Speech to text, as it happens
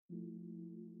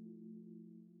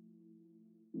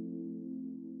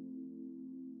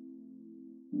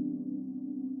Good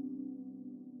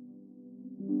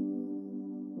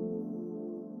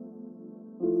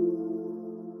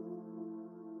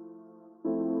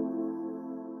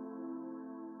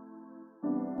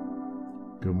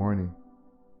morning.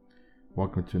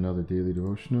 Welcome to another daily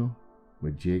devotional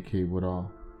with J.K. Woodall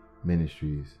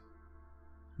Ministries.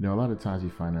 A lot of times we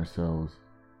find ourselves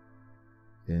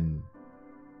in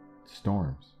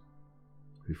storms.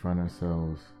 We find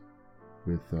ourselves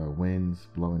with winds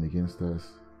blowing against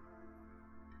us.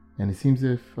 And it seems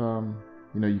as if,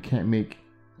 you can't make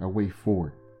a way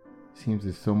forward. It seems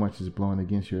as so much is blowing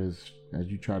against you as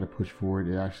you try to push forward,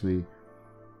 it actually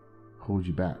holds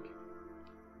you back.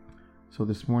 So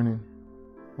this morning,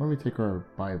 why don't we take our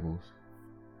Bibles,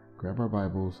 grab our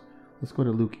Bibles, let's go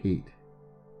to Luke 8.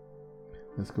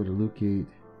 Let's go to Luke 8,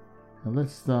 and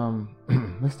let's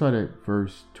start at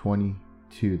verse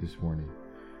 22 this morning.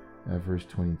 At verse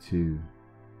 22.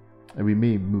 And we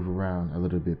may move around a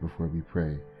little bit before we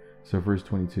pray. So verse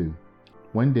 22.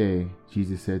 One day,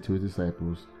 Jesus said to his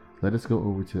disciples, "Let us go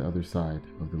over to the other side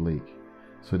of the lake."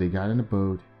 So they got in a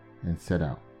boat and set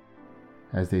out.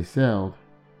 As they sailed,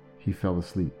 he fell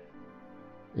asleep.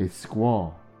 A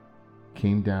squall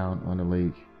came down on the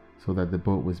lake so that the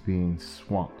boat was being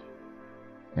swamped,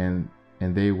 and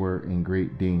they were in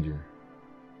great danger.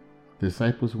 The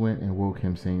disciples went and woke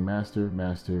him, saying, "Master,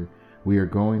 Master, we are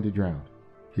going to drown."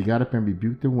 He got up and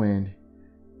rebuked the wind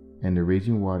and the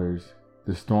raging waters.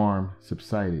 The storm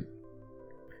subsided,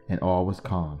 and all was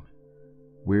calm.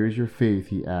 "Where is your faith?"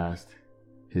 he asked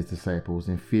his disciples.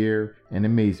 In fear and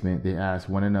amazement, they asked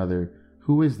one another,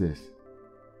 "Who is this?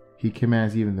 He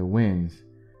commands even the winds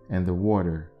and the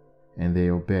water, and they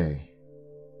obey."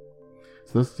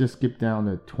 So let's just skip down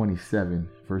to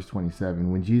verse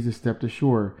 27. When Jesus stepped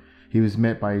ashore, he was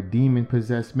met by a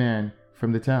demon-possessed man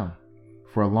from the town.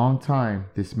 For a long time,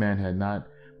 this man had not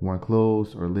worn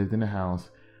clothes or lived in a house,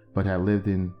 but had lived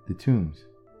in the tombs.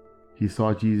 He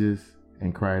saw Jesus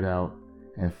and cried out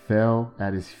and fell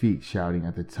at his feet, shouting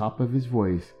at the top of his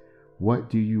voice, "What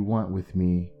do you want with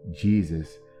me,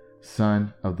 Jesus,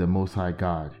 Son of the Most High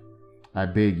God? I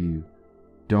beg you,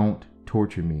 don't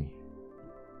torture me."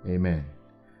 Amen.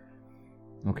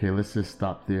 Okay, let's just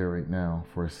stop there right now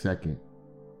for a second.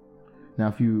 Now,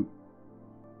 if you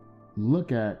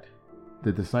look at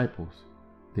the disciples,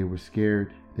 they were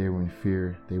scared, they were in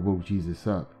fear, they woke Jesus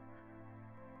up.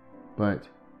 But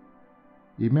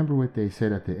you remember what they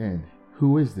said at the end?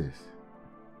 Who is this?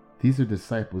 These are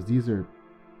disciples. These are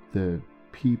the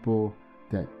people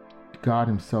that God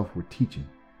himself were teaching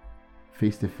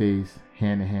face to face,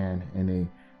 hand to hand, and they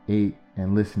ate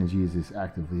and listened to Jesus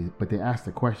actively. But they asked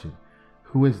the question,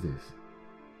 who is this?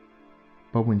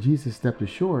 But when Jesus stepped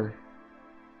ashore,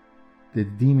 the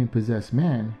demon-possessed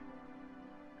man,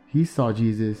 he saw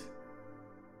Jesus,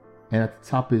 and at the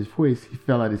top of his voice, he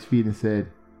fell at his feet and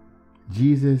said,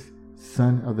 "Jesus,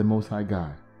 Son of the Most High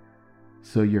God."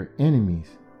 So your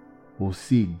enemies will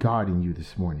see God in you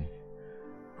this morning.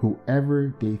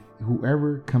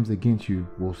 Whoever comes against you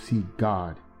will see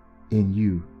God in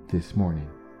you this morning.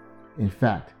 In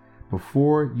fact,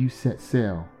 before you set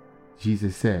sail,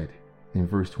 Jesus said in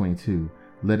verse 22,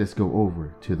 "Let us go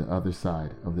over to the other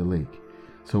side of the lake."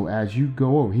 So as you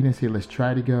go over, he didn't say, "Let's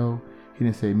try to go." He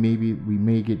didn't say, "Maybe we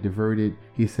may get diverted."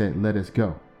 He said, "Let us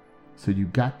go." So you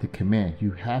got the command.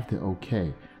 You have the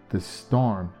okay. The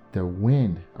storm, the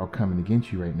wind are coming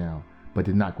against you right now, but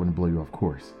they're not going to blow you off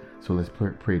course. So let's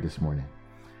pray this morning.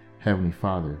 Heavenly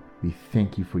Father, we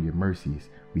thank you for your mercies.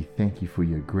 We thank you for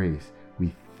your grace.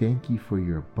 We thank you for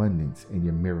your abundance and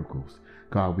your miracles.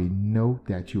 God, we know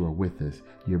that you are with us.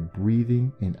 You're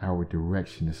breathing in our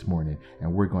direction this morning,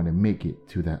 and we're going to make it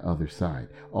to that other side.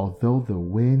 Although the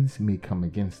winds may come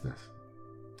against us,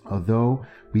 although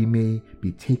we may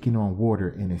be taking on water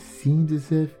and it seems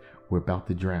as if we're about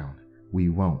to drown, we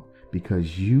won't,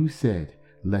 because you said,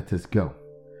 "Let us go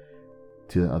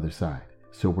to the other side."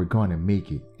 So we're going to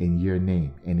make it in your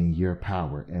name and in your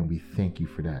power, and we thank you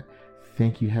for that.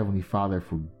 Thank you, Heavenly Father,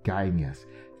 for guiding us.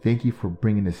 Thank you for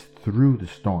bringing us through the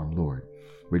storm, Lord.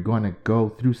 We're going to go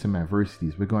through some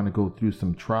adversities. We're going to go through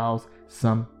some trials,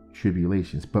 some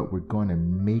tribulations, but we're going to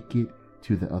make it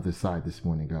to the other side this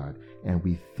morning, God. And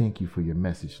we thank you for your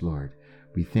message, Lord.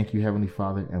 We thank you, Heavenly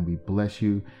Father, and we bless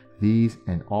you. These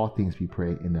and all things we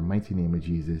pray in the mighty name of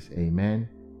Jesus. Amen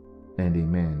and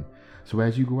amen. So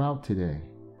as you go out today,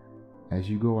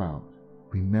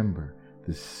 remember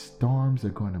the storms are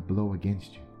going to blow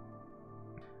against you.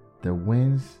 The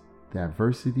winds, the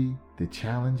adversity, the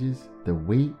challenges, the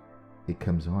weight, it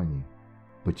comes on you.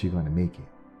 But you're going to make it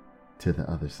to the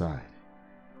other side.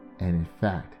 And in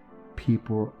fact,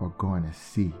 people are going to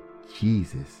see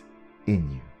Jesus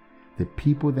in you. The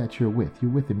people that you're with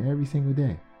them every single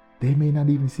day. They may not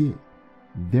even see it.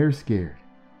 They're scared.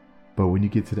 But when you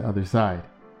get to the other side,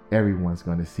 everyone's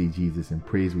going to see Jesus and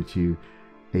praise with you.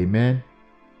 Amen.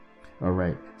 All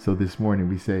right. So this morning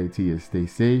we say to you, stay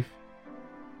safe,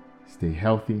 stay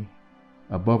healthy.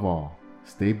 Above all,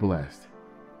 stay blessed.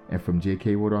 And from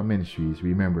J.K. Woodall Ministries,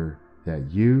 remember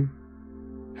that you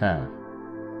have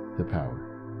the power.